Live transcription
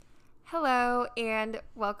Hello, and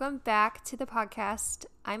welcome back to the podcast.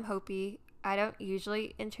 I'm Hopi. I don't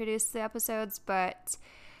usually introduce the episodes, but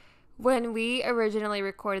when we originally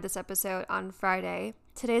recorded this episode on Friday,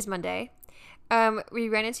 today's Monday, we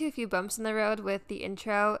ran into a few bumps in the road with the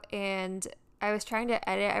intro, and I was trying to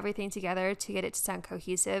edit everything together to get it to sound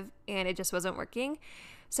cohesive, and it just wasn't working.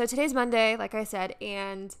 So today's Monday, like I said,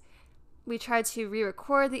 and we tried to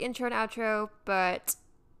re-record the intro and outro, but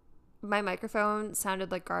my microphone sounded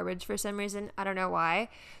like garbage for some reason. I don't know why.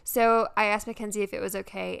 So I asked Mackenzie if it was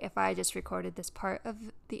okay if I just recorded this part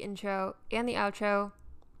of the intro and the outro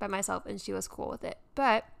by myself, and she was cool with it.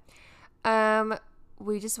 But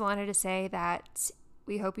we just wanted to say that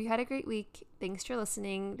we hope you had a great week. Thanks for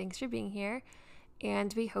listening. Thanks for being here.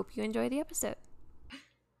 And we hope you enjoy the episode.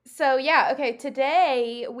 Okay,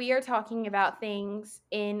 today we are talking about things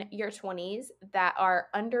in your 20s that are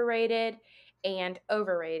underrated and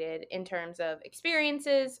overrated in terms of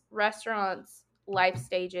experiences, restaurants, life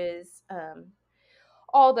stages,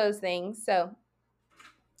 all those things.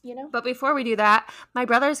 But before we do that, my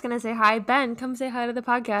brother's going to say hi. Ben, come say hi to the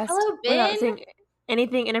podcast. Hello, Without Ben. saying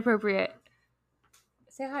anything inappropriate.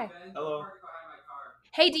 Say hi. Hello.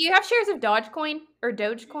 Hey, do you have shares of Dogecoin or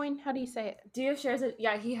Dogecoin? How do you say it? Do you have shares of...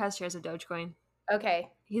 Yeah, he has shares of Dogecoin. Okay.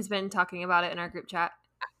 He's been talking about it in our group chat.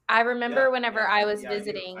 I remember whenever I was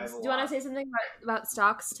visiting. Do you want to say something about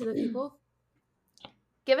stocks to the people?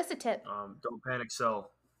 Give us a tip. Don't panic,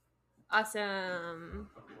 sell. Awesome.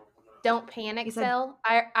 Don't panic, said- sell.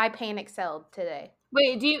 I panic selled today.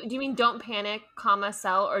 Wait, do you mean don't panic, comma,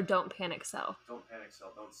 sell, or don't panic, sell? Don't panic,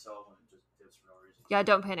 sell. Don't sell when it just dips for no reason. Yeah,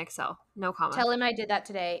 don't panic, sell. No comma. Tell him I did that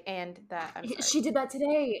today and that I'm sorry. She did that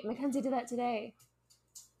today. Mackenzie did that today.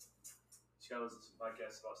 She's got to listen to some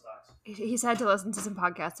podcasts about stocks. He said to listen to some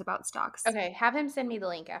podcasts about stocks. Okay, have him send me the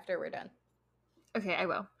link after we're done. Okay, I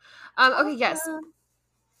will. Okay, yes.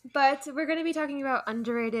 But we're going to be talking about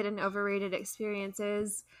underrated and overrated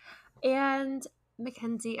experiences. And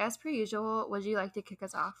Mackenzie, as per usual, would you like to kick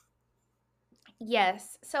us off?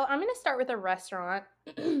 Yes. So I'm going to start with a restaurant.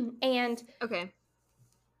 And, Okay.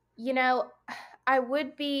 you know, I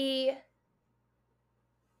would be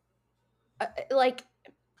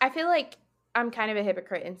I feel like I'm kind of a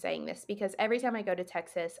hypocrite in saying this because every time I go to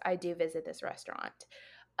Texas, I do visit this restaurant.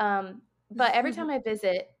 But every time I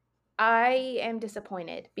visit, I am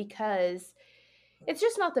disappointed because it's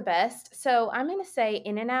just not the best. So I'm going to say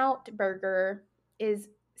In-N-Out Burger is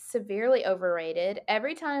severely overrated.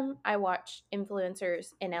 Every time I watch influencers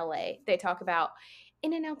in LA, they talk about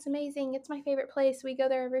In-N-Out's amazing. It's my favorite place. We go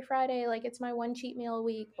there every Friday. Like, it's my one cheat meal a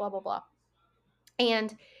week, blah, blah, blah.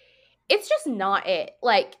 And it's just not it.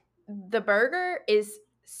 Like, the burger is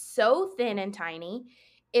so thin and tiny.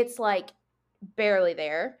 It's like barely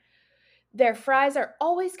there. Their fries are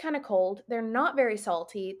always kind of cold. They're not very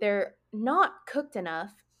salty. They're not cooked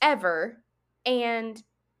enough ever. And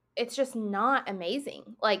it's just not amazing.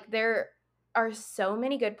 Like, there are so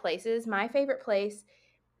many good places. My favorite place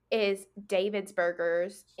is David's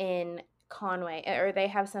Burgers in Conway, or they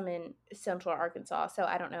have some in Central Arkansas. So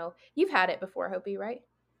I don't know. You've had it before, Hopi, right?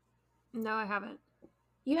 No, I haven't.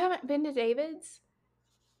 You haven't been to David's?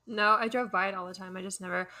 No, I drove by it all the time. I just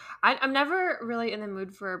never... I'm never really in the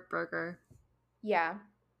mood for a burger. Yeah,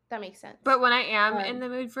 that makes sense. But when I am in the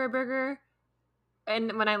mood for a burger,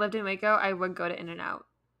 and when I lived in Waco, I would go to In-N-Out.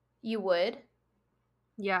 You would?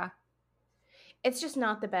 Yeah. It's just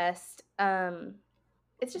not the best.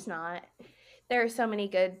 It's just not. There are so many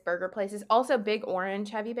good burger places. Also, Big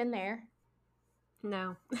Orange. Have you been there?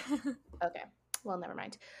 No. Okay. Well, never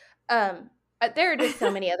mind. There are just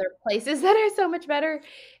so many other places that are so much better.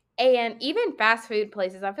 And even fast food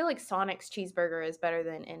places. I feel like Sonic's cheeseburger is better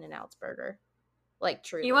than In-N-Out's burger. Like,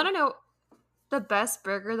 truly. You want to know the best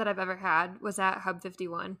burger that I've ever had was at Hub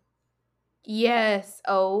 51. Yes.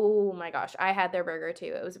 Oh my gosh. I had their burger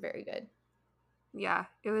too. It was very good. Yeah,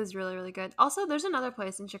 it was really, really good. Also, there's another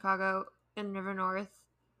place in Chicago in River North.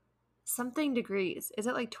 Something degrees. Is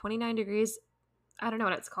it like 29 degrees? I don't know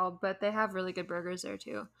what it's called, but they have really good burgers there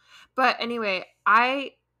too. But anyway,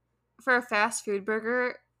 for a fast food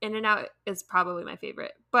burger, In-N-Out is probably my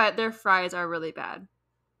favorite. But their fries are really bad.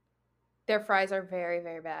 Their fries are very,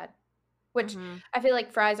 very bad. Which I feel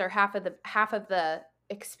like fries are half of the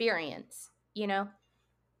experience, you know?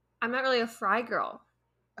 I'm not really a fry girl.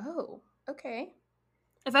 Oh, okay.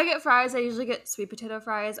 If I get fries, I usually get sweet potato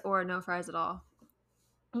fries or no fries at all.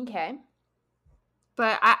 Okay.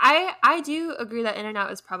 But I do agree that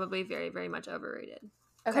In-N-Out is probably very, very much overrated.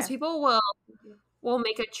 Because people will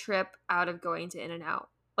make a trip out of going to In-N-Out.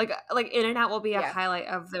 Like In-N-Out will be a highlight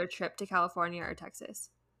of their trip to California or Texas.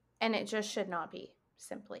 And it just should not be,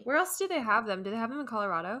 simply. Where else do they have them? Do they have them in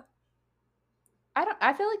Colorado?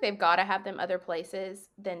 I feel like they've got to have them other places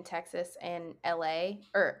than Texas and LA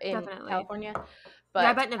or in Definitely. California. Yeah,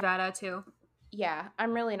 I But bet Nevada too. yeah,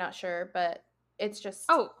 I'm really not sure, but it's just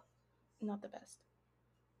Oh, not the best.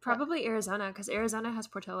 What? probably Arizona, because Arizona has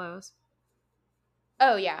Portillo's.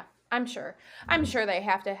 Oh yeah, I'm sure. I'm sure they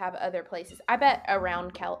have to have other places. I bet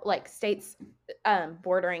around like states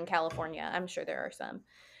bordering California, I'm sure there are some.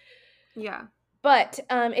 Yeah. But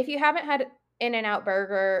if you haven't had In-N-Out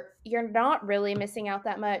Burger, you're not really missing out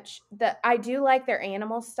that much. I do like their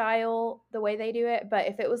animal style, the way they do it. But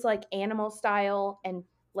if it was like animal style and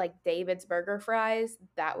like David's burger fries,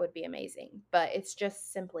 that would be amazing. But it's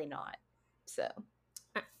just simply not. So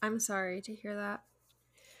I'm sorry to hear that.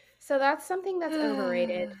 so that's something that's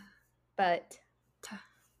overrated. But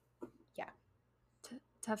yeah.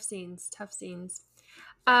 Tough scenes. Tough scenes.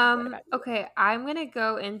 What about you? Okay, I'm gonna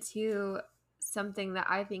go into something that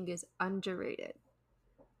I think is underrated.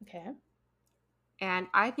 Okay. And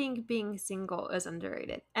I think being single is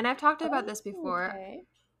underrated. And I've talked about this before. Okay.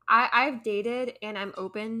 I've dated and I'm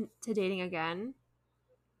open to dating again.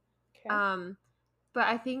 Okay. But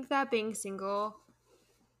I think that being single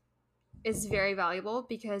is very valuable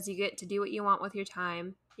because you get to do what you want with your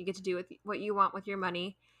time. You get to do what you want with your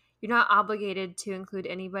money. You're not obligated to include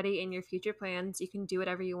anybody in your future plans. You can do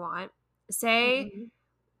whatever you want. Say Mhm.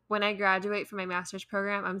 when I graduate from my master's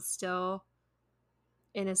program, I'm still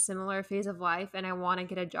in a similar phase of life and I want to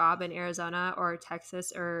get a job in Arizona or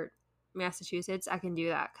Texas or Massachusetts, I can do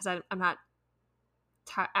that because I'm not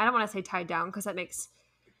I don't want to say tied down because that makes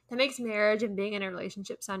marriage and being in a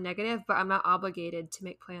relationship sound negative, but I'm not obligated to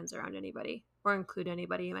make plans around anybody or include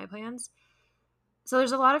anybody in my plans. So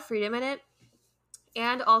there's a lot of freedom in it.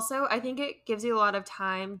 And also, I think it gives you a lot of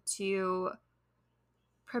time to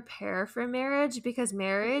prepare for marriage because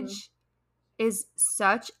marriage is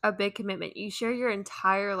such a big commitment. You share your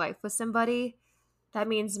entire life with somebody. That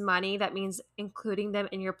means money. That means including them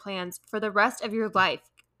in your plans for the rest of your life.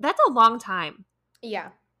 That's a long time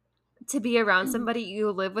Yeah. to be around somebody.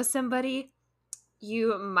 You live with somebody.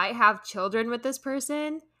 You might have children with this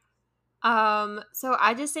person. So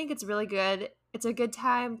I just think it's really good. It's a good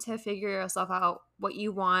time to figure yourself out, what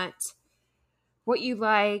you want, what you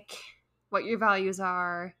like, what your values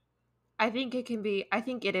are. I think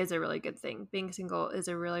it is a really good thing. Being single is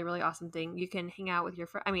a really, really awesome thing. You can hang out with your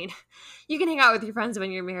you can hang out with your friends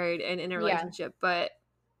when you're married and in a Yeah. relationship, but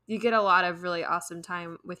you get a lot of really awesome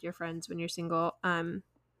time with your friends when you're single,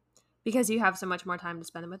 because you have so much more time to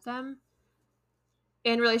spend with them.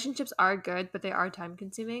 And relationships are good, but they are time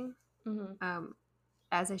consuming, Mm-hmm.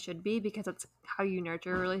 as they should be, because that's how you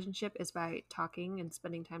nurture a relationship, is by talking and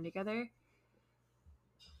spending time together.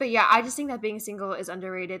 But yeah, I just think that being single is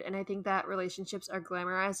underrated, and I think that relationships are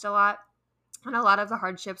glamorized a lot, and a lot of the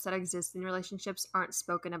hardships that exist in relationships aren't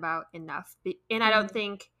spoken about enough. And I don't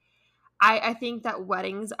think I think that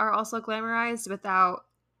weddings are also glamorized without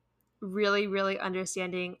really, really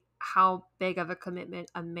understanding how big of a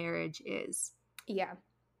commitment a marriage is. Yeah.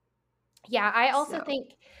 Yeah, I also So,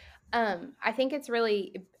 think I think it's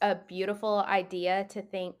really a beautiful idea to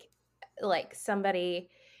think like somebody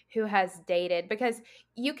who has dated, because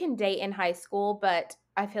you can date in high school, but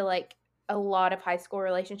I feel like a lot of high school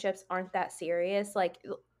relationships aren't that serious. Like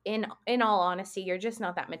in all honesty, you're just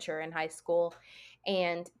not that mature in high school.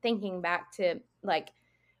 And thinking back to like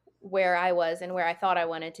where I was and where I thought I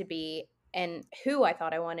wanted to be and who I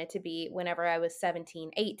thought I wanted to be whenever I was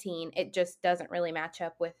 17, 18, it just doesn't really match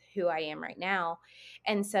up with who I am right now.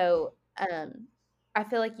 And so I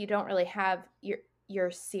feel like you don't really have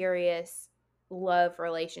your serious love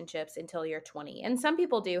relationships until you're 20. And some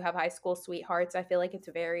people do have high school sweethearts. I feel like it's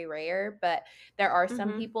very rare, but there are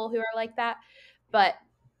some mhm. people who are like that. But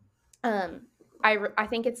um I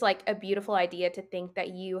think it's like a beautiful idea to think that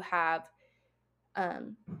you have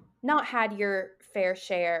um not had your fair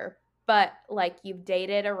share, but like you've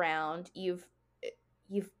dated around, you've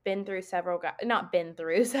been through several guys, not been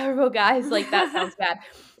through several guys, like that sounds bad,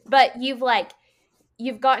 but you've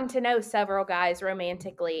gotten to know several guys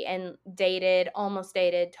romantically and dated, almost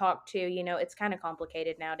dated, talked to, it's kind of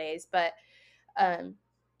complicated nowadays, but um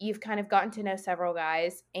you've kind of gotten to know several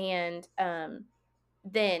guys, and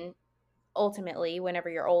then ultimately whenever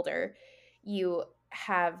you're older, you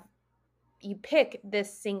have you pick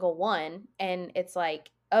this single one, and it's like,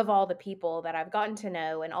 of all the people that I've gotten to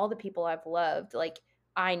know and all the people I've loved, like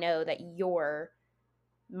I know that you're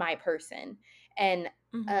my person. And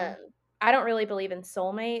um Mhm. I don't really believe in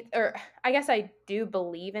soulmates, or I guess I do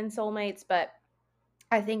believe in soulmates, but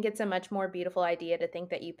I think it's a much more beautiful idea to think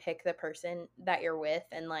that you pick the person that you're with,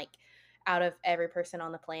 and like out of every person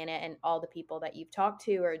on the planet and all the people that you've talked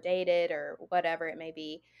to or dated or whatever it may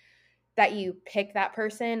be, that you pick that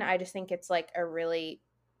person. I just think it's like a really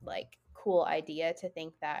like cool idea to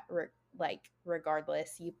think that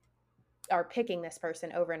regardless, you are picking this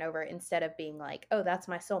person over and over instead of being like, oh, that's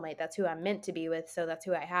my soulmate, that's who I'm meant to be with, so that's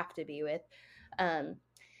who I have to be with.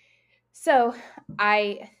 So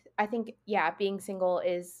I think, yeah, being single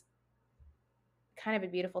is kind of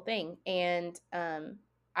a beautiful thing. And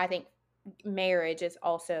I think marriage is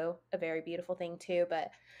also a very beautiful thing too.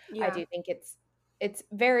 But I Yeah. do think it's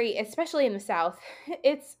very, especially in the South,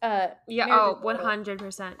 it's Yeah. marriage is Oh, a little,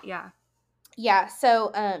 100%. Yeah. yeah.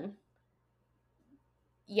 So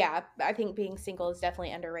yeah, I think being single is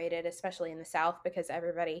definitely underrated, especially in the South, because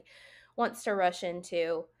everybody wants to rush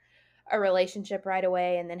into a relationship right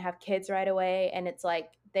away and then have kids right away, and it's like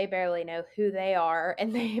they barely know who they are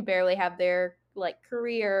and they barely have their like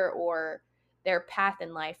career or their path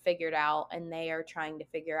in life figured out, and they are trying to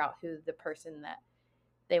figure out who the person that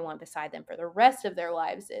they want beside them for the rest of their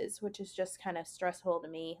lives is, which is just kind of stressful to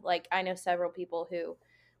me. Like, I know several people who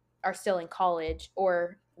are still in college,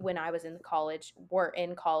 or when I was in college, were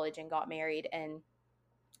in college and got married, and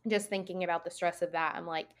just thinking about the stress of that, I'm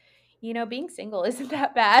like, being single isn't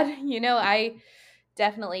that bad. I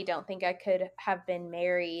definitely don't think I could have been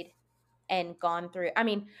married and gone through. I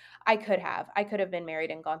mean, I could have been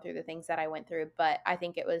married and gone through the things that I went through, but I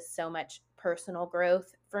think it was so much personal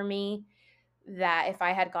growth for me that if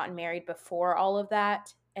I had gotten married before all of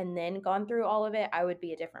that and then gone through all of it, I would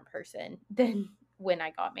be a different person than when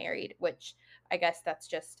I got married, which I guess that's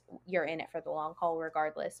just, you're in it for the long haul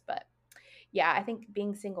regardless. But yeah, I think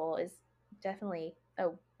being single is definitely a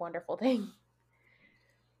wonderful thing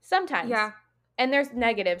sometimes. Yeah. And there's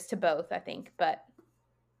negatives to both, I think, but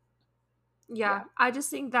Yeah. I just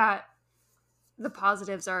think that the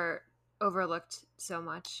positives are overlooked so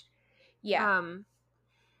much. yeah.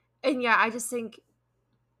 And yeah, I just think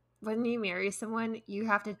when you marry someone, you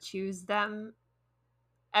have to choose them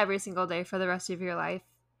every single day for the rest of your life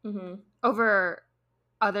over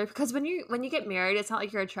other, because when you get married, it's not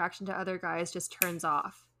like your attraction to other guys just turns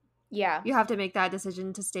off. Yeah. You have to make that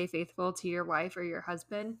decision to stay faithful to your wife or your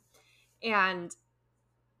husband, and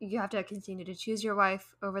you have to continue to choose your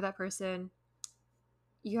wife over that person.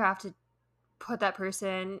 You have to put that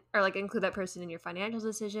person, or like include that person in your financial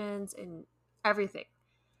decisions and everything.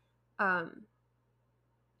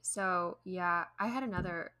 So yeah, I had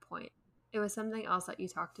another point. It was something else that you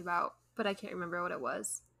talked about, but I can't remember what it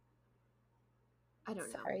was. I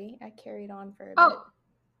don't know. Sorry, I carried on for a bit. Oh,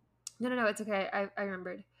 no, it's okay. I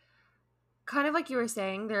remembered. Kind of like you were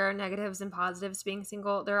saying, there are negatives and positives to being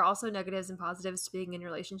single. There are also negatives and positives to being in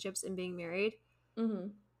relationships and being married. Mm-hmm.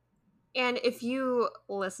 And if you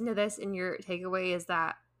listen to this and your takeaway is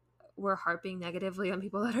that we're harping negatively on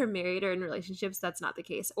people that are married or in relationships, that's not the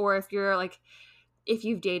case. Or if you're like, if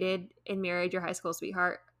you've dated and married your high school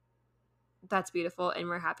sweetheart, that's beautiful and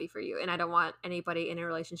we're happy for you. And I don't want anybody in a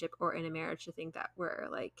relationship or in a marriage to think that we're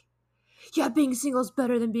like, yeah, being single is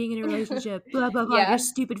better than being in a relationship, blah blah blah, Yeah. you're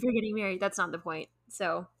stupid for getting married. That's not the point.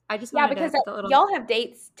 So I just Yeah, wanted because to put the little y'all have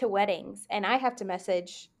dates to weddings, and I have to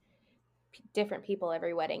message different people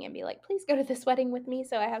every wedding and be like, please go to this wedding with me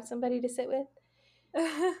so I have somebody to sit with.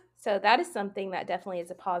 So that is something that definitely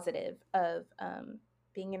is a positive of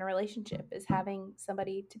being in a relationship, is having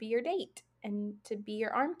somebody to be your date and to be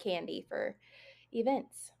your arm candy for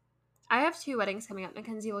events. I have 2 weddings coming up.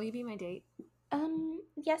 Mackenzie, will you be my date?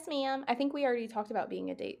 Yes, ma'am. I think we already talked about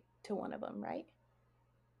being a date to one of them, right?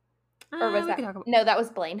 Or was that? About... No, that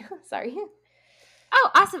was Blaine. Sorry.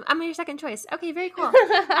 Oh, awesome. I'm your second choice. Okay, very cool.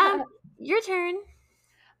 Your turn.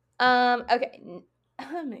 Okay.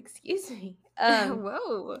 Excuse me.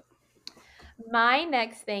 Whoa. My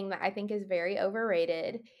next thing that I think is very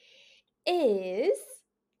overrated is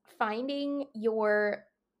finding your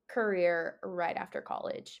career right after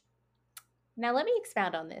college. Now, let me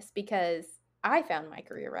expound on this, because I found my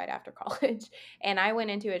career right after college, and I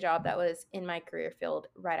went into a job that was in my career field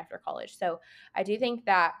right after college. So I do think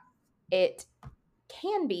that it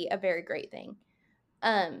can be a very great thing.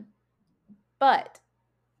 But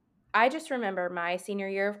I just remember my senior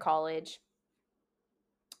year of college,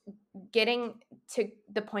 getting to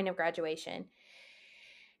the point of graduation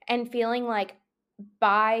and feeling like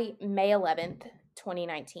by May 11th,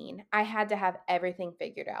 2019, I had to have everything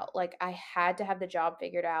figured out. Like, I had to have the job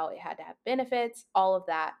figured out. It had to have benefits, all of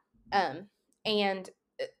that. And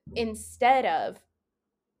instead of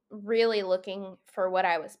really looking for what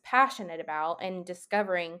I was passionate about and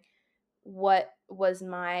discovering what was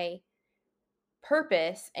my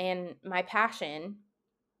purpose and my passion,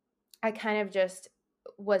 I kind of just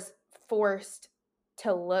was forced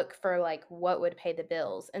to look for like what would pay the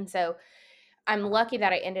bills. And so I'm lucky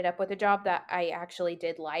that I ended up with a job that I actually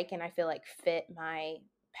did like and I feel like fit my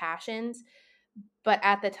passions. But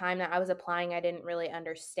at the time that I was applying, I didn't really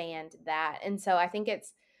understand that. And so I think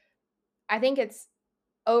it's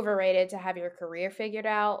overrated to have your career figured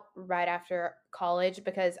out right after college,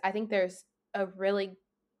 because I think there's a really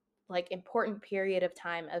like important period of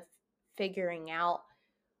time of figuring out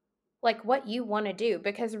like what you want to do,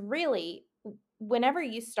 because really whenever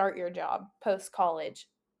you start your job post college,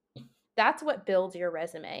 that's what builds your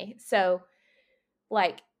resume. So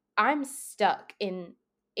like I'm stuck in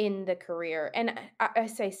the career, and I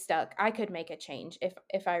say stuck, I could make a change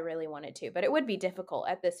if I really wanted to, but it would be difficult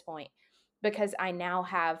at this point because I now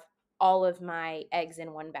have all of my eggs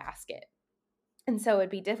in one basket. And so it'd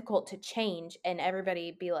be difficult to change, and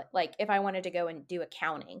everybody be like if I wanted to go and do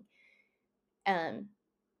accounting, um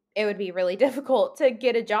it would be really difficult to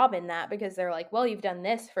get a job in that, because they're like, well, you've done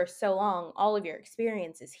this for so long, all of your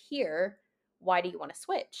experience is here, why do you want to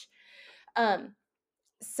switch?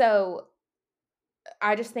 So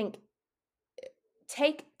I just think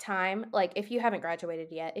take time. Like if you haven't graduated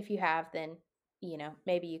yet, if you have, then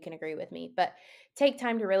maybe you can agree with me, but take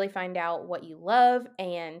time to really find out what you love,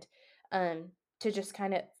 and um to just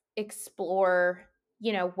kind of explore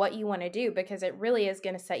what you want to do, because it really is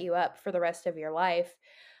going to set you up for the rest of your life.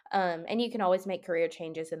 And you can always make career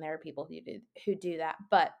changes, and there are people who do that,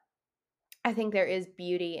 but I think there is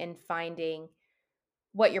beauty in finding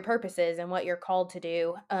what your purpose is and what you're called to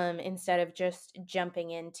do, instead of just jumping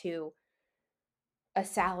into a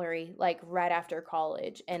salary like right after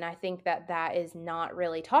college. And I think that that is not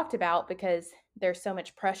really talked about, because there's so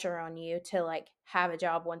much pressure on you to like have a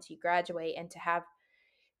job once you graduate, and to have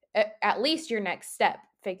at least your next step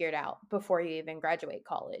figured out before you even graduate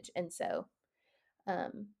college. And so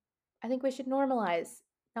um I think we should normalize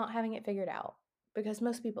not having it figured out, because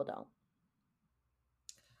most people don't.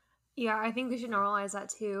 Yeah, I think we should normalize that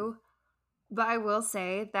too. But I will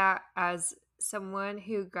say that as someone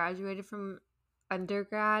who graduated from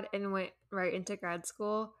undergrad and went right into grad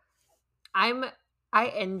school, I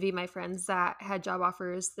envy my friends that had job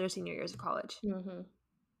offers their senior years of college. Mm-hmm.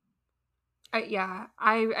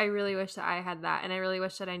 I really wish that I had that, and I really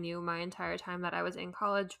wish that I knew my entire time that I was in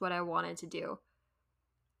college what I wanted to do.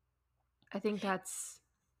 I think that's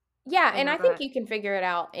Yeah, and I think you can figure it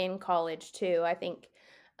out in college too. I think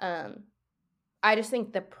I just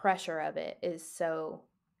think the pressure of it is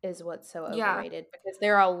what's so overrated, because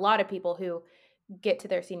there are a lot of people who get to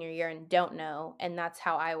their senior year and don't know, and that's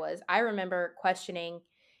how I was. I remember questioning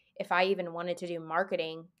if I even wanted to do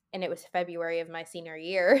marketing, and it was February of my senior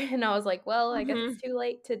year and I was like, well, I guess it's too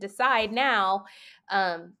late to decide now.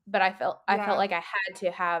 But I felt like I had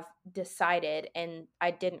to have decided, and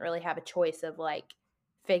I didn't really have a choice of like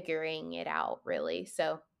figuring it out really.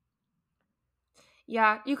 So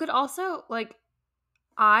yeah, you could also like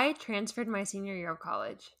I transferred my senior year of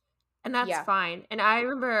college, and that's fine. And I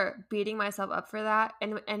remember beating myself up for that.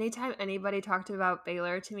 And anytime anybody talked about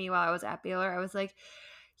Baylor to me while I was at Baylor, I was like,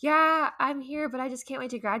 yeah, I'm here, but I just can't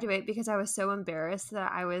wait to graduate, because I was so embarrassed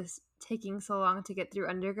that I was taking so long to get through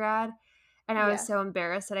undergrad. And I was so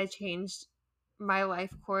embarrassed that I changed my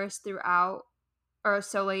life course throughout or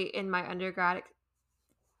so late in my undergrad,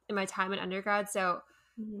 in my time in undergrad. So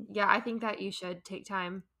yeah, I think that you should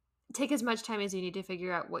take as much time as you need to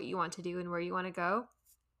figure out what you want to do and where you want to go.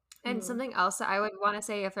 And something else that I would want to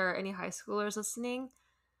say, if there are any high schoolers listening,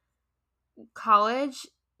 college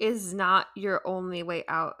is not your only way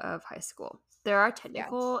out of high school. There are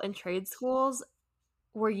technical and trade schools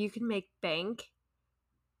where you can make bank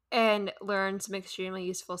and learn some extremely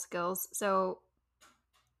useful skills. So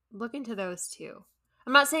look into those too.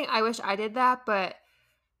 I'm not saying I wish I did that, but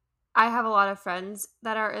I have a lot of friends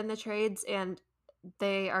that are in the trades, and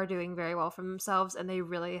they are doing very well for themselves, and they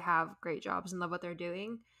really have great jobs and love what they're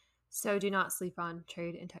doing. So do not sleep on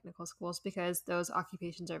trade and technical schools, because those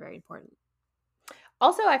occupations are very important.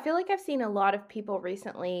 Also, I feel like I've seen a lot of people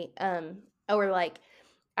recently, or like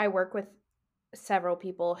I work with several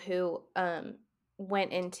people who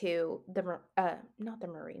went into the not the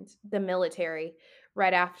Marines, the military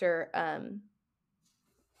right after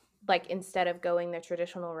like instead of going the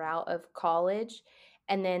traditional route of college,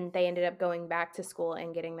 and then they ended up going back to school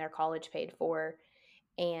and getting their college paid for.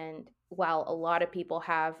 And while a lot of people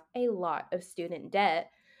have a lot of student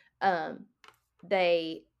debt,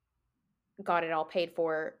 they got it all paid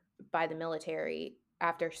for by the military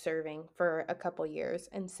after serving for a couple years.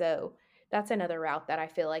 And so that's another route that I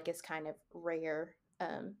feel like is kind of rare,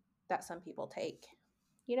 that some people take,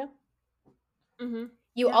 you know?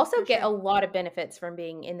 You also get a lot of benefits from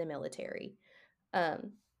being in the military.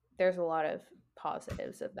 There's a lot of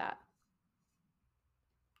positives of that.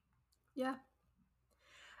 Yeah,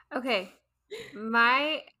 Okay.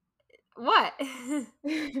 What?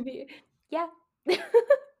 Yeah.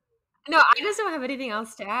 No, I just don't have anything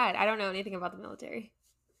else to add. I don't know anything about the military.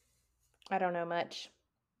 I don't know much.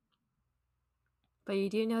 But you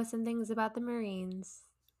do know some things about the Marines.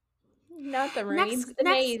 Not the Marines, the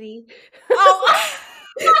Next. Navy. Oh!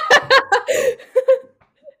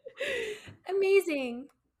 Amazing.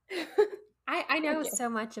 I know Okay. so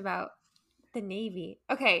much about the Navy.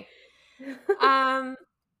 Okay.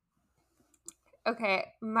 Okay,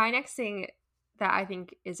 my next thing that I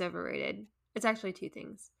think is overrated, it's actually two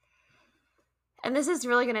things. And this is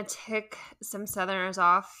really going to tick some Southerners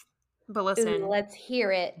off. But listen. Ooh, let's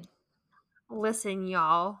hear it. Listen,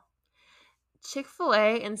 y'all.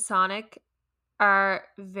 Chick-fil-A and Sonic are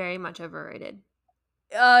very much overrated.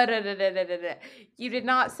 You did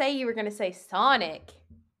not say you were going to say Sonic.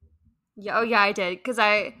 Yeah, oh yeah, I did. Because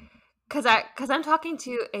I'm talking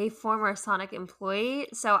to a former Sonic employee,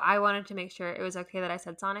 so I wanted to make sure it was okay that I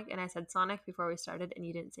said Sonic, and I said Sonic before we started, and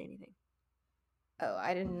you didn't say anything. Oh,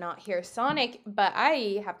 I did not hear Sonic, but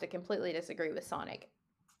I have to completely disagree with Sonic.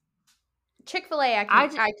 Chick-fil-A,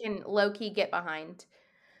 I can low-key get behind.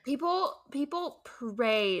 People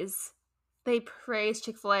praise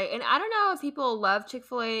Chick-fil-A, and I don't know if people love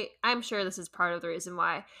Chick-fil-A. I'm sure this is part of the reason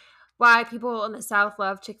why people in the South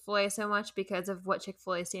love Chick-fil-A so much, because of what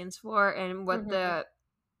Chick-fil-A stands for and what the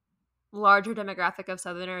larger demographic of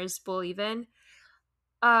Southerners believe in.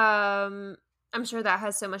 I'm sure that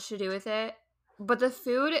has so much to do with it. But the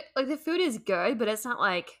food is good, but it's not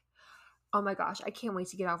like, oh my gosh, I can't wait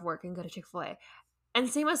to get off work and go to Chick-fil-A. And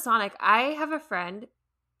same with Sonic. I have a friend.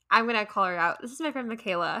 I'm gonna call her out. This is my friend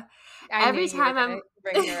Michaela. Every time I'm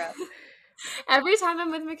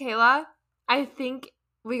with Michaela, I think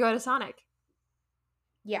we go to Sonic.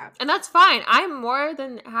 Yeah. And that's fine. I'm more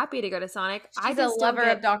than happy to go to Sonic. She's a lover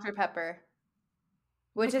of Dr. Pepper,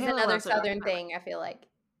 which Michaela is another loves Southern thing, I feel like.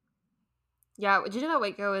 Yeah, did you know that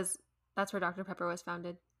Waco that's where Dr. Pepper was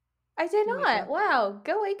founded? I did not. Waco. Wow,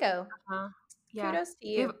 go Waco. Yeah. Kudos to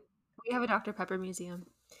you. We have a Dr. Pepper museum.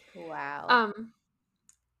 Wow.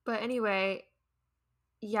 But anyway,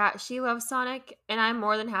 yeah, she loves Sonic, and I'm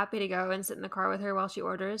more than happy to go and sit in the car with her while she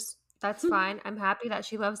orders. That's fine. I'm happy that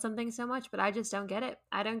she loves something so much, but I just don't get it.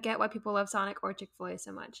 I don't get why people love Sonic or Chick-fil-A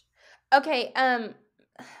so much. Okay,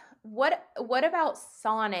 what about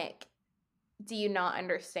Sonic do you not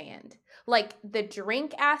understand? Like the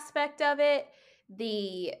drink aspect of it,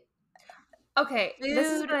 the Okay, food,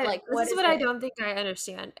 this is what I don't think I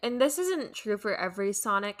understand. And this isn't true for every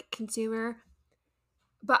Sonic consumer.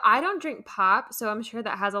 But I don't drink pop, so I'm sure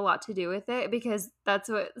that has a lot to do with it, because that's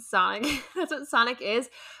what Sonic is.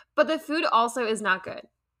 But the food also is not good.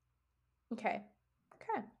 Okay.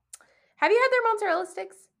 Have you had their mozzarella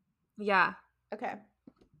sticks? Yeah. Okay.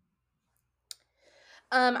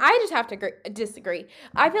 I just have to disagree.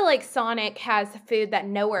 I feel like Sonic has food that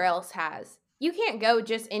nowhere else has. You can't go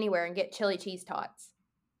just anywhere and get chili cheese tots.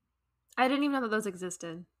 I didn't even know that those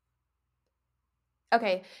existed.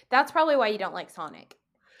 Okay, that's probably why you don't like Sonic.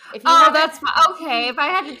 Okay. If I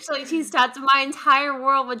had the chili cheese tots, my entire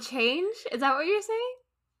world would change. Is that what you're saying?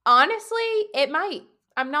 Honestly, it might.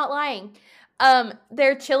 I'm not lying.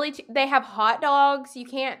 Their they have hot dogs. You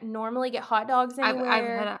can't normally get hot dogs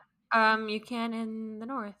anywhere. You can in the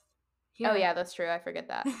north. Here. Oh yeah, that's true. I forget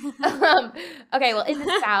that. Okay, well in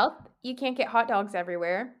the South, you can't get hot dogs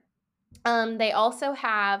everywhere. They also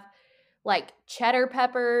have like cheddar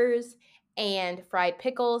peppers and fried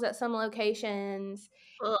pickles at some locations.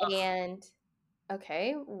 Ugh. And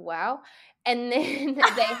okay, wow. And then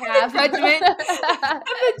they have judgment.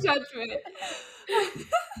 The judgment.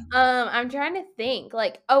 I'm trying to think.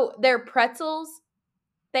 Like, their pretzels.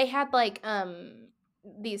 They had like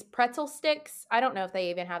these pretzel sticks. I don't know if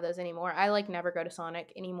they even have those anymore. I like never go to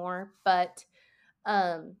Sonic anymore, but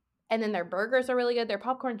and then their burgers are really good. Their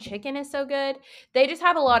popcorn chicken is so good. They just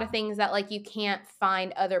have a lot of things that like you can't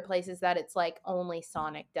find other places, that it's like only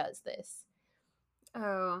Sonic does this.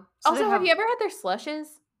 Oh. So also, have you ever had their slushes?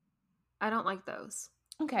 I don't like those.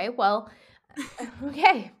 Okay, well,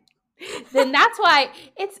 okay. Then that's why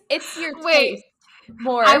it's your taste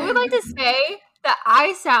more. I would like to say that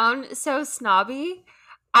I sound so snobby.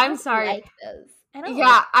 I'm sorry. Like those. I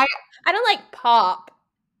don't like pop.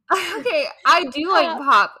 Okay, I do like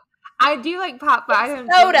pop. But I don't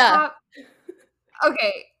soda. Drink pop.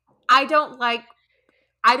 Okay, I don't like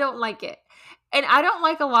it. And I don't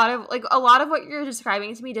like a lot of what you're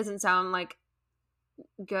describing to me doesn't sound like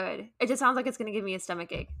good. It just sounds like it's going to give me a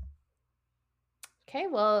stomachache. Okay,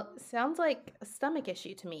 well, sounds like a stomach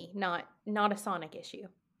issue to me, not a Sonic issue.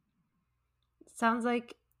 Sounds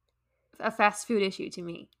like a fast food issue to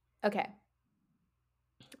me. Okay.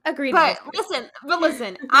 Agreed. But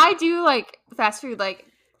listen, I do like fast food, like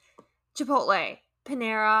Chipotle,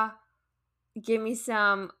 Panera. Give me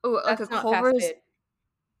some. Oh, like That's a not fast Culver's. food.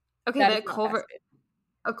 Okay, That but is not fast food.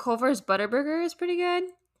 a Culver's Butterburger is pretty good.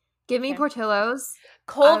 Give me Okay. Portillo's.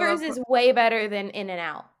 I love Culver's is way better than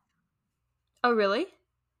In-N-Out. Oh, really?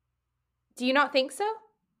 Do you not think so?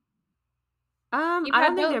 You've I had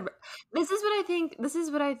don't think both. they're. This is what I think. This is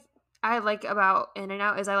what I like about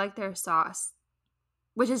In-N-Out is I like their sauce,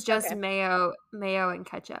 which is just Okay. mayo and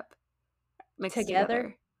ketchup mixed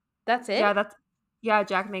together. That's it? Yeah,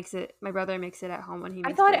 Jack makes it. My brother makes it at home when he I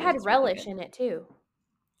makes thought it burgers. had It's really relish good. in it too.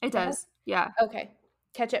 It does. Yeah. Okay.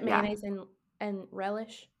 Ketchup, Yeah. mayonnaise, and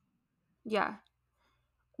relish. Yeah.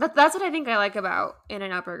 That's what I think I like about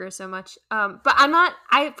In-N-Out burgers so much. But I'm not.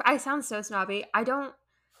 I sound so snobby.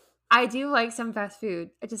 I do like some fast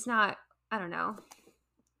food. It's just not. I don't know.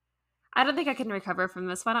 I don't think I can recover from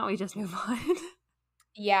this. Why don't we just move on?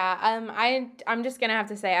 Yeah, I'm just gonna have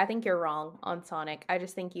to say I think you're wrong on Sonic. I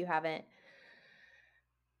just think you haven't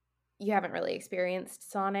really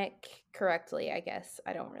experienced Sonic correctly, I guess.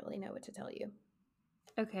 I don't really know what to tell you.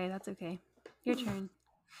 Okay, that's okay. Your turn.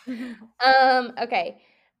 Okay.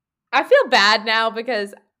 I feel bad now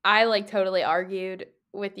because I like totally argued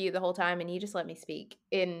with you the whole time and you just let me speak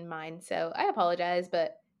in mine. So I apologize,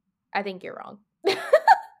 but I think you're wrong.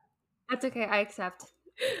 That's okay. I accept.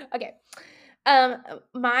 Okay.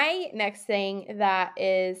 My next thing that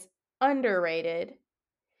is underrated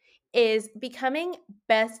is becoming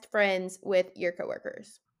best friends with your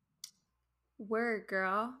coworkers. Word,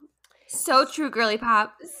 girl. So true, girly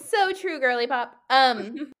pop. So true, girly pop.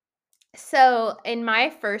 So in my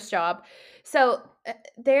first job,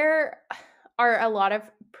 there are a lot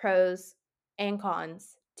of pros and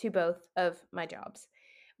cons to both of my jobs.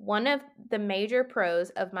 One of the major pros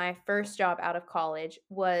of my first job out of college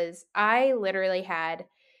was I literally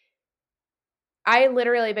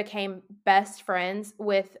became best friends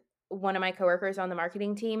with one of my coworkers on the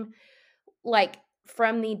marketing team, like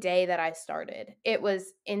from the day that I started. It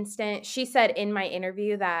was instant. She said in my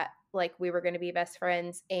interview that like we were going to be best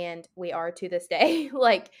friends, and we are to this day.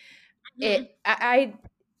 Like it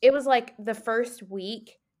was like the first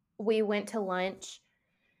week we went to lunch.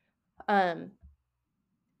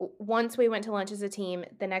 Once we went to lunch as a team,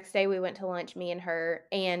 the next day we went to lunch, me and her,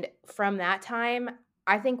 and from that time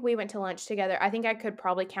I think we went to lunch together. I think I could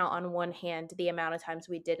probably count on one hand the amount of times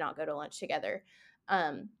we did not go to lunch together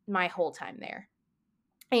my whole time there.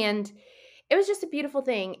 And it was just a beautiful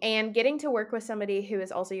thing. And getting to work with somebody who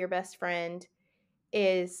is also your best friend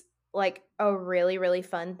is like a really, really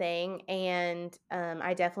fun thing. And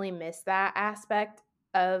I definitely miss that aspect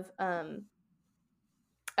of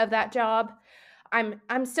that job.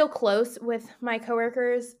 I'm still close with my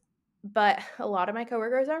coworkers, but a lot of my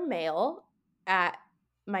coworkers are male at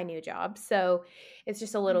my new job. So it's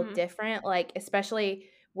just a little different, like especially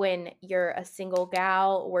when you're a single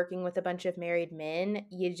gal working with a bunch of married men,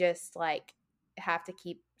 you just like have to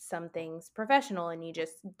keep some things professional, and you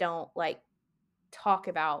just don't like talk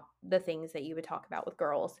about the things that you would talk about with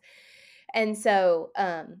girls. And so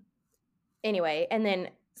anyway, and then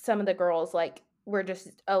some of the girls like were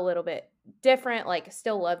just a little bit different, like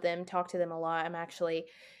still love them, talk to them a lot. I'm actually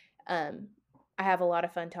I have a lot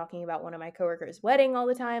of fun talking about one of my coworkers' wedding all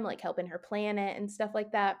the time, like helping her plan it and stuff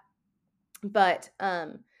like that. But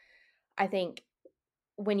I think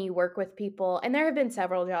when you work with people, and there have been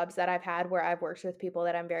several jobs that I've had where I've worked with people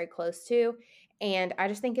that I'm very close to, and I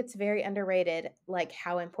just think it's very underrated, like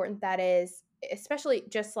how important that is, especially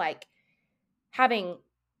just like having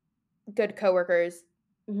good coworkers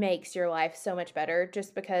makes your life so much better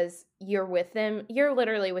just because you're with them. You're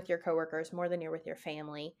literally with your coworkers more than you're with your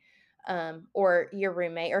family or your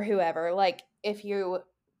roommate or whoever. Like if you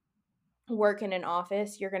work in an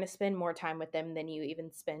office, you're going to spend more time with them than you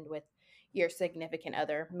even spend with your significant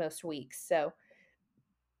other most weeks. So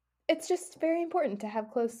it's just very important to have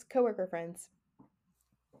close coworker friends.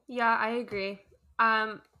 Yeah, I agree.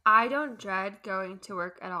 I don't dread going to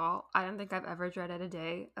work at all. I don't think I've ever dreaded a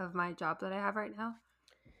day of my job that I have right now.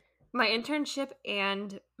 My internship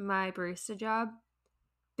and my barista job,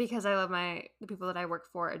 because I love the people that I work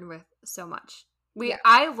for and with so much.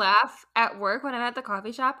 I laugh at work when I'm at the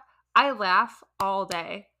coffee shop. I laugh all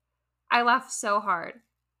day. I laugh so hard.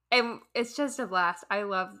 And it's just a blast. I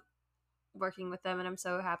love working with them, and I'm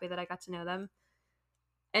so happy that I got to know them.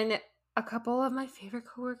 And a couple of my favorite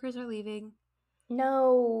coworkers are leaving.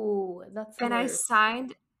 No, that's the And I worst.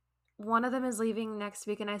 signed, one of them is leaving next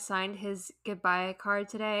week, and I signed his goodbye card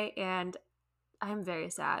today, and I'm very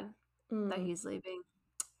sad that he's leaving.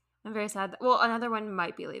 I'm very sad. Well, another one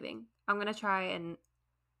might be leaving. I'm going to try and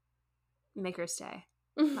make her stay.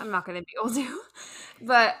 I'm not going to be able to.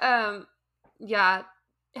 But yeah,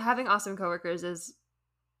 having awesome coworkers is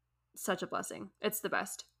such a blessing. It's the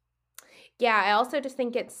best. Yeah, I also just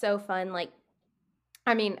think it's so fun. Like,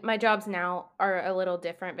 I mean, my jobs now are a little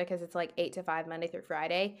different because it's like 8 to 5, Monday through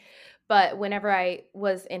Friday. But whenever I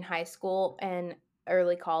was in high school and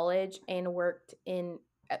early college and worked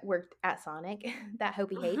at Sonic, that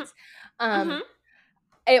Hopi hates, Mm-hmm.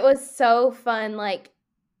 it was so fun. Like,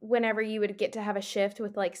 whenever you would get to have a shift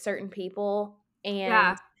with like certain people, Yeah.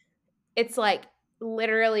 and it's like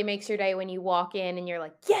literally makes your day when you walk in and you're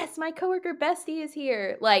like, yes, my coworker bestie is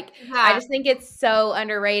here. Like, I Yeah. just think it's so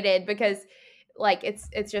underrated because like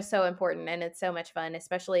it's just so important and it's so much fun,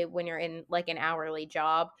 especially when you're in like an hourly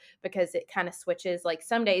job, because it kind of switches. Like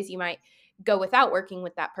some days you might go without working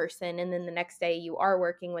with that person and then the next day you are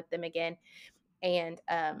working with them again. And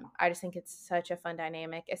I just think it's such a fun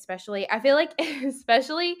dynamic, especially I feel like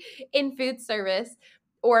especially in food service,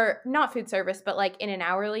 or not food service, but like in an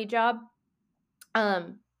hourly job.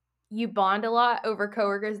 um you bond a lot over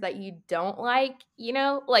coworkers that you don't like,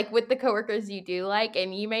 like with the coworkers you do like,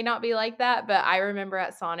 and you may not be like that, but I remember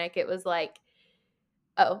at Sonic it was like,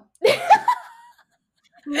 oh.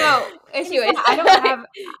 No, it's just Anyways. that I don't have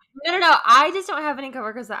no. I just don't have any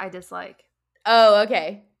coworkers that I dislike. Oh,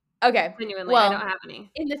 okay. Genuinely, I don't Well, have any.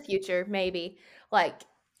 in the future maybe. Like,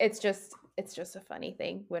 it's just a funny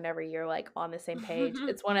thing whenever you're like on the same page.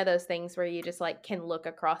 It's one of those things where you just like can look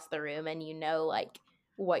across the room and like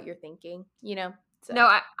what you're thinking, so. No,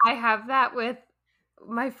 I have that with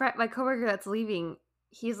my friend, my coworker that's leaving.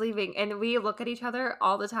 He's leaving, and we look at each other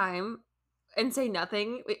all the time and say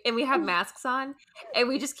nothing. And we have masks on, and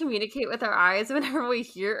we just communicate with our eyes whenever we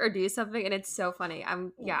hear or do something, and it's so funny.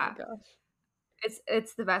 Oh my gosh.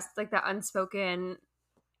 It's the best, like that unspoken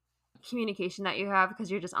communication that you have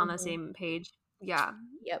because you're just on the Mhm. same page. Yeah,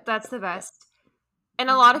 Yep. that's the Yep. best. And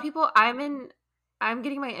a lot of people, I'm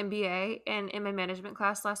getting my MBA, and in my management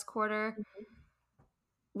class last quarter,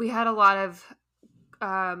 we had a lot of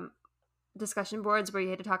discussion boards where you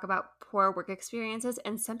had to talk about poor work experiences,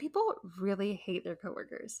 and some people really hate their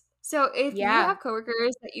coworkers. So if you Yeah. have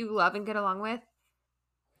coworkers that you love and get along with,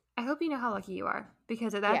 I hope you know how lucky you are,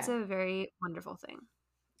 because that's Yeah. a very wonderful thing.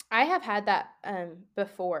 I have had that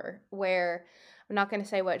before, where I'm not going to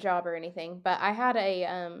say what job or anything, but I had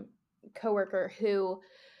a coworker who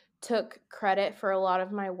took credit for a lot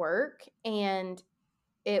of my work, and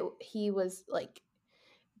he was like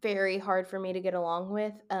very hard for me to get along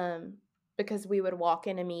with, because we would walk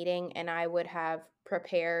in a meeting and I would have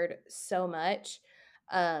prepared so much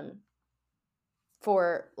um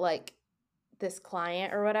for like this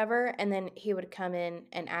client or whatever, and then he would come in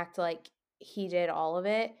and act like he did all of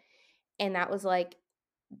it, and that is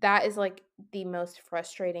like the most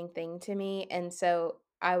frustrating thing to me. And so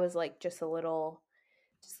I was like just a little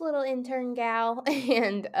intern gal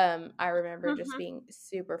and I remember just being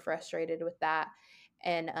super frustrated with that.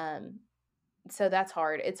 And so that's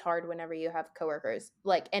hard. It's hard whenever you have coworkers,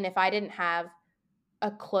 like, and if I didn't have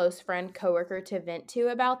a close friend coworker to vent to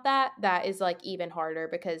about that, that is like even harder,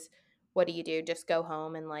 because what do? Just go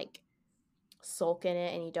home and like sulk in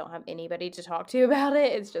it and you don't have anybody to talk to about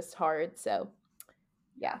it? It's just hard. So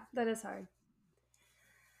yeah. That is hard.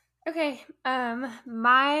 Okay,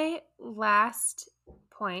 my last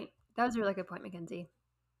point. That was a really good point, Mackenzie.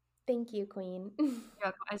 Thank you, Queen.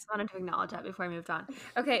 Yeah, I just wanted to acknowledge that before I moved on.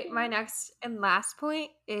 Okay, my next and last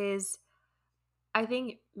point is, I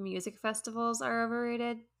think music festivals are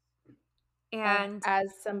overrated. And As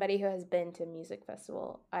somebody who has been to music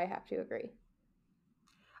festival, I have to agree.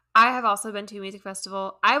 I have also been to a music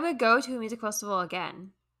festival. I would go to a music festival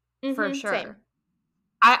again, for sure. Same.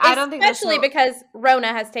 I don't think especially because Rona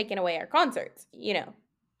has taken away our concerts.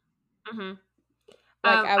 Mm-hmm.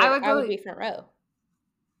 Like I would go. be front row.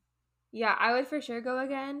 Yeah, I would for sure go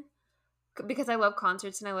again, because I love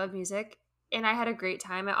concerts and I love music, and I had a great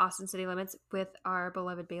time at Austin City Limits with our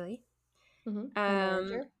beloved Bailey,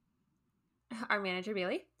 our manager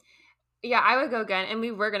Bailey. Yeah, I would go again, and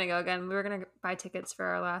we were gonna go again. We were gonna buy tickets for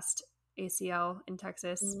our last ACL in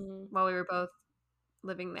Texas while we were both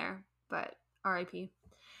living there, but RIP.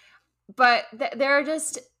 But they're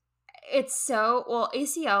just, it's so, well,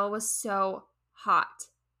 ACL was so hot.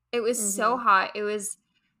 It was so hot. It was,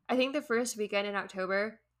 I think, the first weekend in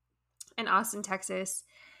October in Austin, Texas.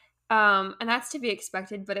 And that's to be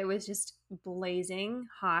expected, but it was just blazing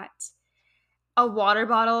hot. A water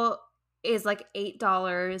bottle is like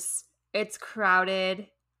 $8. It's crowded.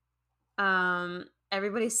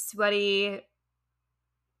 Everybody's sweaty.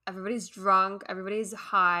 Everybody's drunk. Everybody's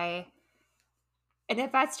high. And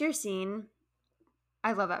if that's your scene,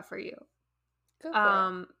 I love that for you. Go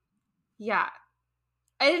for it. Yeah.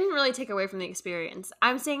 I didn't really take away from the experience.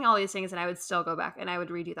 I'm saying all these things and I would still go back and I would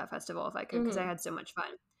redo that festival if I could because I had so much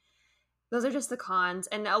fun. Those are just the cons.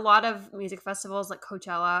 And a lot of music festivals like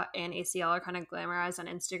Coachella and ACL are kind of glamorized on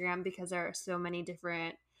Instagram because there are so many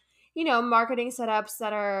different, marketing setups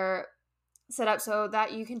that are set up so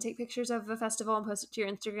that you can take pictures of the festival and post it to your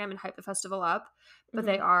Instagram and hype the festival up. But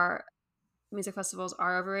music festivals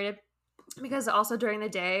are overrated because also during the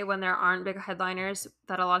day when there aren't big headliners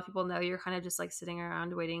that a lot of people know, you're kind of just like sitting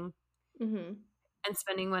around waiting and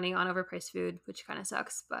spending money on overpriced food, which kind of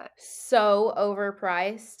sucks. But so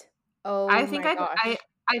overpriced. Oh, I think my gosh.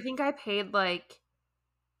 I think I paid like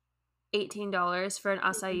 $18 for an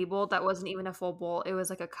acai bowl that wasn't even a full bowl. It was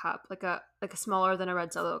like a cup, like a smaller than a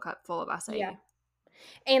red Solo cup full of acai. Yeah.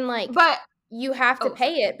 And but you have to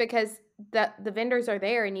pay it because the vendors are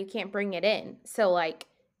there and you can't bring it in. So like,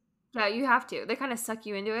 yeah, you have to. They kind of suck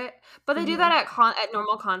you into it, but they do that at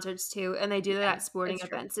normal concerts too, and they do that at sporting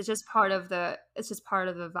events. It's just part of the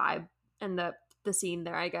vibe and the scene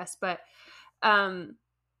there, I guess. But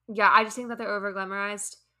yeah, I just think that they're over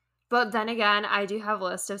glamorized. But then again, I do have a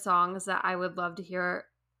list of songs that I would love to hear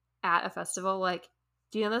at a festival. Like,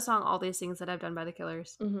 do you know the song "All These Things That I've Done" by The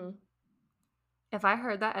Killers? If I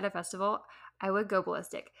heard that at a festival, I would go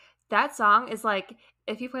ballistic. That song is like,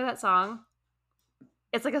 if you play that song,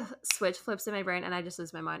 it's like a switch flips in my brain and I just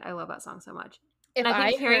lose my mind. I love that song so much. If and I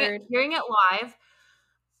think hearing it live,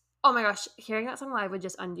 oh my gosh, hearing that song live would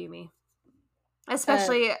just undo me.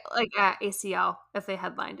 Especially like at ACL, if the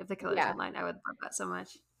Killers headlined, I would love that so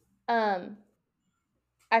much.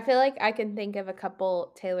 I feel like I can think of a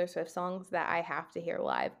couple Taylor Swift songs that I have to hear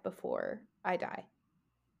live before I die.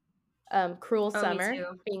 Cruel Summer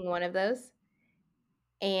being one of those.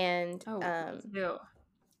 And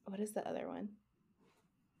what is the other one?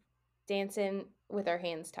 Dancing with Our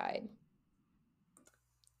Hands Tied.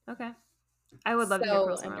 Okay. I would love to hear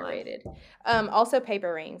Cruel Summer underrated. Also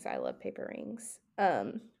Paper Rings. I love Paper Rings.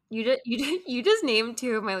 You just named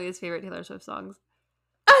two of my least favorite Taylor Swift songs.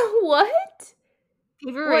 What?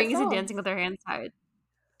 Paper Rings and Dancing with Our Hands Tied.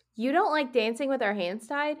 You don't like Dancing with Our Hands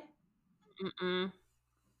Tied? Mm-mm.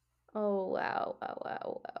 Oh, wow.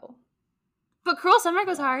 But Cruel Summer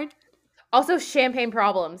goes hard. Also, Champagne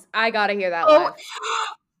Problems. I gotta hear that live.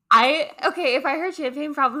 If I heard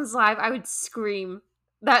Champagne Problems live, I would scream.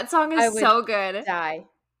 That song is so good. Die.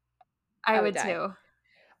 I would too.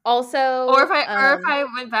 Also, or if I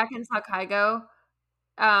went back and saw Kygo,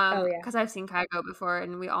 because I've seen Kygo before,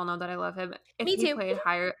 and we all know that I love him. If Me he too. played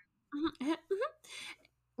higher,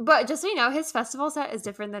 but just so you know, his festival set is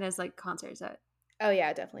different than his like concert set. Oh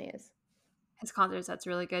yeah, it definitely is. His concert set's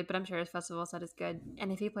really good, but I'm sure his festival set is good.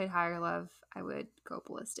 And if he played Higher Love, I would go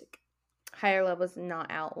ballistic. Higher Love was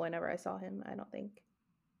not out whenever I saw him, I don't think.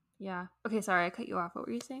 Yeah. Okay, sorry, I cut you off. What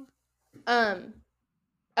were you saying?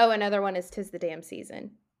 Another one is 'Tis the Damn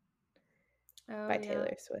Season by yeah.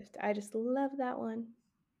 Taylor Swift. I just love that one.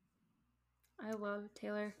 I love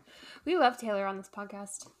Taylor. We love Taylor on this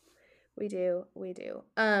podcast. We do.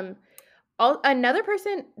 Another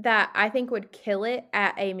person that I think would kill it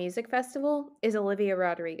at a music festival is Olivia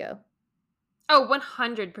Rodrigo. Oh,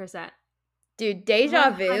 100%. Dude,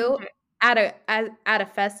 Deja Vu at a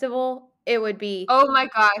festival, it would be oh my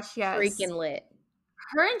gosh, yes. Freaking lit.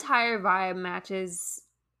 Her entire vibe matches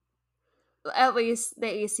at least the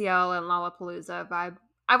ACL and Lollapalooza vibe.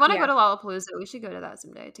 I want to go to Lollapalooza. We should go to that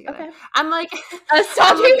someday together. Okay. I'm like us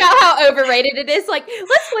talking about how overrated it is. Like,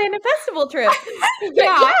 let's plan a festival trip.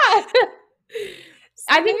 yeah.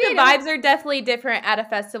 I think the vibes are definitely different at a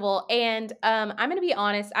festival. And I'm going to be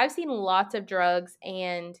honest. I've seen lots of drugs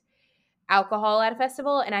and alcohol at a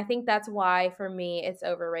festival. And I think that's why, for me, it's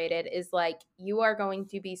overrated. Is like, you are going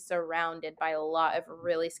to be surrounded by a lot of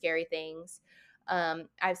really scary things.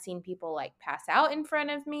 I've seen people like pass out in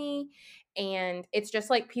front of me. And it's just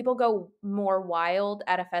like people go more wild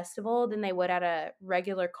at a festival than they would at a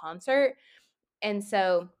regular concert. And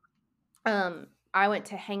so I went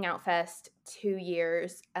to Hangout Fest 2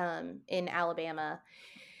 years in Alabama.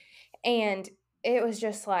 And it was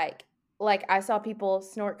just like I saw people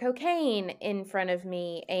snort cocaine in front of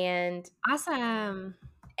me. And awesome.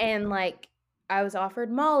 And like I was offered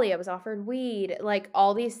Molly. I was offered weed. Like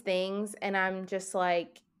all these things. And I'm just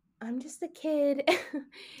like, I'm just a kid.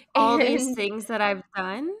 All these things that I've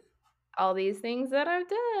done. All these things that I've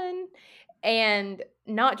done. And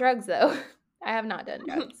not drugs, though. I have not done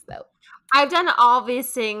drugs, though. I've done all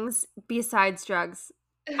these things besides drugs.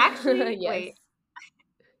 Actually, yes. Wait.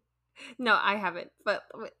 No, I haven't. But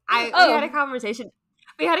we had a conversation.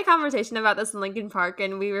 We had a conversation about this in Lincoln Park,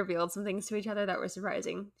 and we revealed some things to each other that were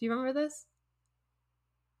surprising. Do you remember this?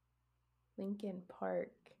 Lincoln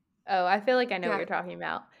Park. Oh, I feel like I know Yeah. what you're talking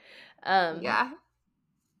about. Yeah.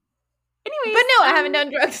 Anyways, But no, I haven't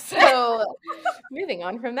done drugs, so moving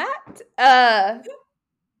on from that.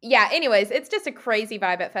 Yeah, anyways, it's just a crazy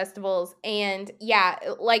vibe at festivals. And yeah,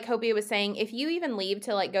 like Hopi was saying, if you even leave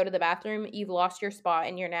to like go to the bathroom, you've lost your spot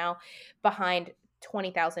and you're now behind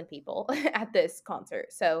 20,000 people at this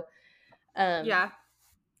concert. So, Yeah.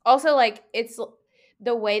 also like it's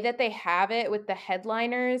the way that they have it with the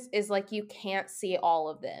headliners is like you can't see all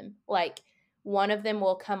of them. Like one of them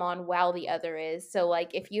will come on while the other is. So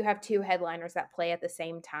like if you have two headliners that play at the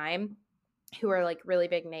same time, who are like really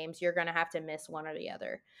big names, you're going to have to miss one or the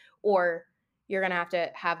other, or you're going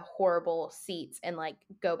to have horrible seats and like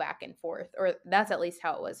go back and forth, or that's at least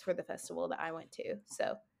how it was for the festival that I went to.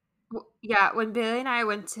 So yeah, when Bailey and I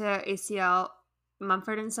went to ACL,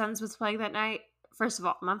 Mumford and Sons was playing that night. First of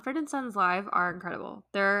all, Mumford and Sons live are incredible.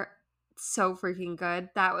 They're so freaking good.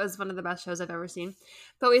 That was one of the best shows I've ever seen.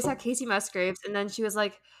 But we saw Casey Musgraves, and then she was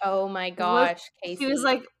like, oh my gosh, Casey. She was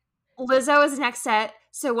like, Lizzo is the next set.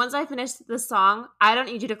 So once I finish the song, I don't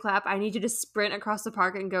need you to clap. I need you to sprint across the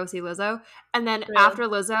park and go see Lizzo. And then after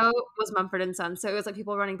Lizzo was Mumford and Sons. So it was like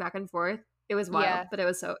people running back and forth. It was wild, but it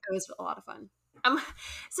was a lot of fun.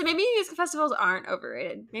 So maybe music festivals aren't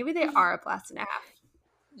overrated. Maybe they are a blast and a half.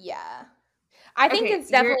 Yeah. I think it's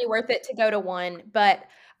definitely worth it to go to one, but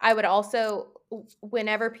I would also,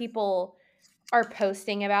 whenever people are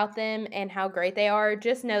posting about them and how great they are,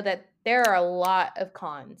 just know that there are a lot of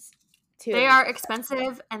cons to it. They are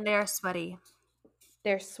expensive and they are sweaty.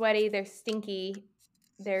 They're sweaty, they're stinky,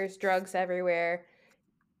 there's drugs everywhere,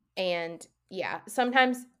 and yeah,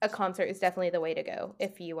 sometimes a concert is definitely the way to go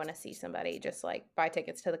if you want to see somebody. Just like buy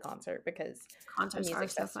tickets to the concert because concerts are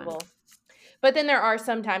so fun. But then there are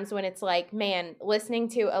some times when it's like, man, listening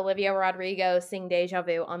to Olivia Rodrigo sing Deja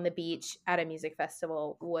Vu on the beach at a music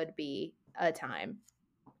festival would be a time.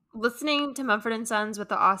 Listening to Mumford & Sons with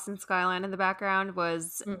the Austin skyline in the background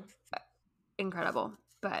was incredible.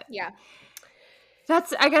 But yeah.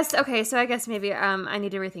 That's, I guess, okay, so I guess maybe I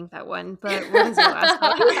need to rethink that one. But what is your last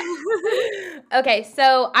one? Okay,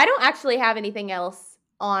 so I don't actually have anything else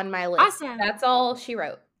on my list. Awesome. That's all she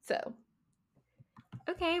wrote, so.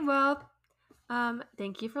 Okay, well,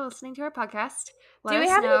 thank you for listening to our podcast. Do we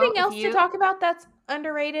have anything else to talk about that's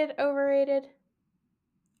underrated, overrated?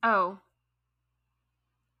 Oh.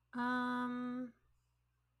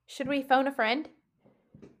 Should we phone a friend?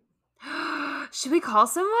 Should we call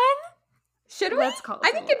someone? Should we? Let's call someone.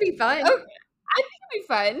 I think it'd be fun. Oh, I think it'd be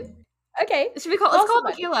fun. Okay. Should we call? Let's call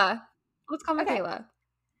Michaela. Let's call Michaela.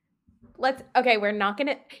 Okay, we're not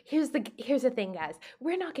gonna. Here's the thing, guys.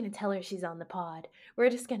 We're not gonna tell her she's on the pod. We're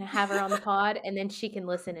just gonna have her on the pod, and then she can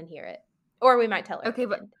listen and hear it, or we might tell her. Okay,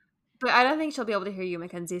 but I don't think she'll be able to hear you,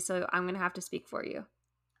 Mackenzie. So I'm gonna have to speak for you.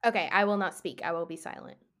 Okay, I will not speak. I will be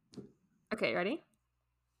silent. Okay, ready?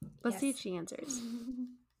 Let's see if she answers.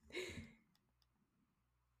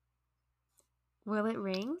 Will it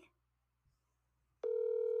ring?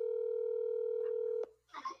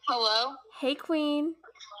 Hello? Hey, Queen.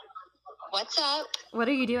 What's up? What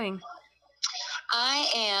are you doing? I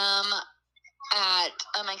am at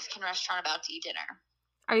a Mexican restaurant about to eat dinner.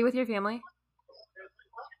 Are you with your family?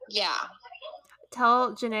 Yeah.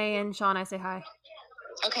 Tell Janae and Sean I say hi.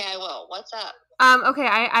 Okay, I will. What's up? Okay,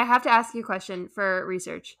 I have to ask you a question for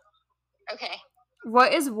research. Okay.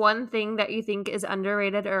 What is one thing that you think is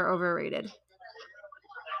underrated or overrated?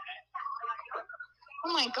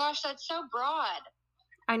 Oh my gosh, that's so broad.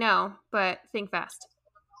 I know, but think fast.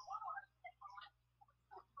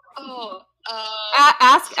 Oh,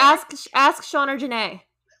 ask Sean or Janae.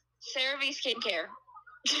 CeraVe skincare.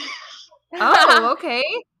 Oh, okay.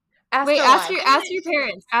 Ask your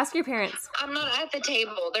parents. Ask your parents. I'm not at the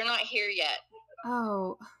table. They're not here yet.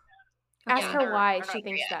 Oh. Okay. Ask her why she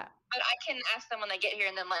thinks that. But I can ask them when they get here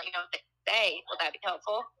and then let you know what they say. Will that be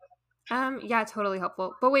helpful? Yeah, totally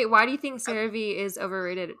helpful. But wait, why do you think CeraVe is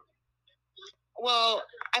overrated? Well,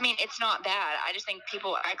 I mean, it's not bad. I just think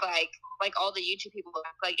people act like all the YouTube people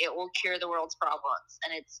act like it will cure the world's problems,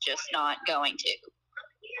 and it's just not going to.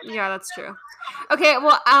 Yeah, that's true. Okay,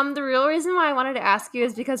 well, the real reason why I wanted to ask you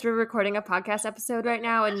is because we're recording a podcast episode right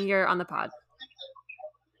now, and you're on the pod.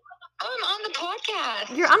 I'm on the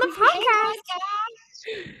podcast. You're on the podcast.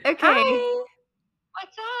 Hey, okay. Hi.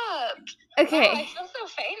 What's up? Okay. Oh, I feel so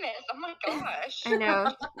famous. Oh my gosh. I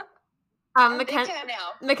know.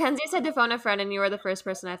 Mackenzie said to phone a friend, and you were the first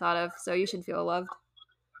person I thought of, so you should feel loved.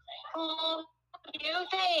 Oh,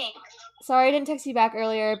 thanks. Sorry I didn't text you back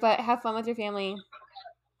earlier, but have fun with your family.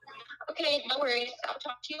 Okay, no worries. I'll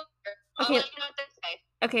talk to you later. Okay. I'll let you know what they say.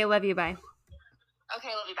 Okay, love you. Bye.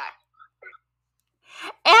 Okay, love you. Bye.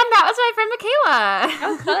 that was my friend Michaela. That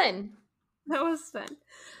was fun. That was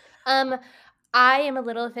fun. I am a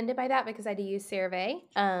little offended by that because I do use CeraVe.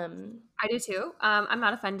 I do too. I'm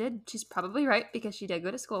not offended. She's probably right because she did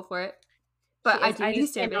go to school for it. But I do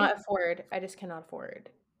use CeraVe. I just cannot afford.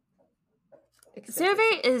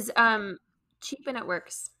 CeraVe is cheap and it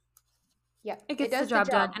works. Yeah, it gets the job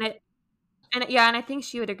done, and I think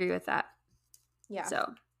she would agree with that. Yeah.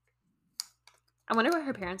 So, I wonder what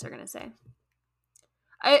her parents are gonna say.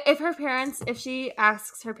 If she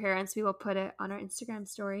asks her parents, we will put it on our Instagram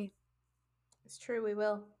story. It's true, we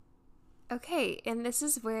will. Okay, and this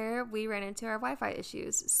is where we ran into our Wi-Fi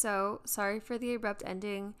issues. So, sorry for the abrupt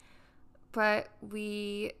ending, but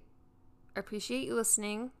we appreciate you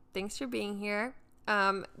listening. Thanks for being here.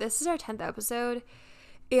 This is our 10th episode,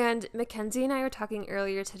 and Mackenzie and I were talking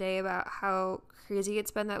earlier today about how crazy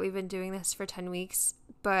it's been that we've been doing this for 10 weeks,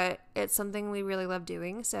 but it's something we really love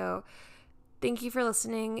doing. So, thank you for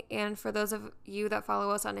listening, and for those of you that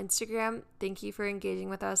follow us on Instagram, thank you for engaging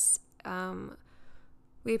with us.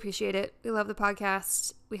 We appreciate it. We love the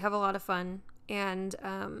podcast. We have a lot of fun, and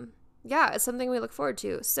it's something we look forward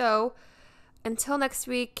to. So until next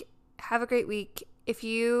week, have a great week. If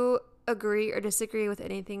you agree or disagree with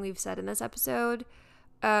anything we've said in this episode,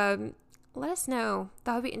 let us know.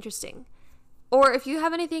 That would be interesting. Or if you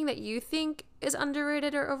have anything that you think is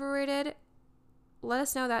underrated or overrated, let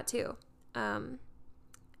us know that too.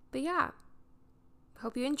 But yeah,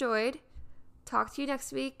 hope you enjoyed. Talk to you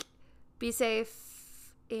next week. Be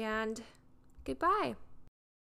safe and goodbye.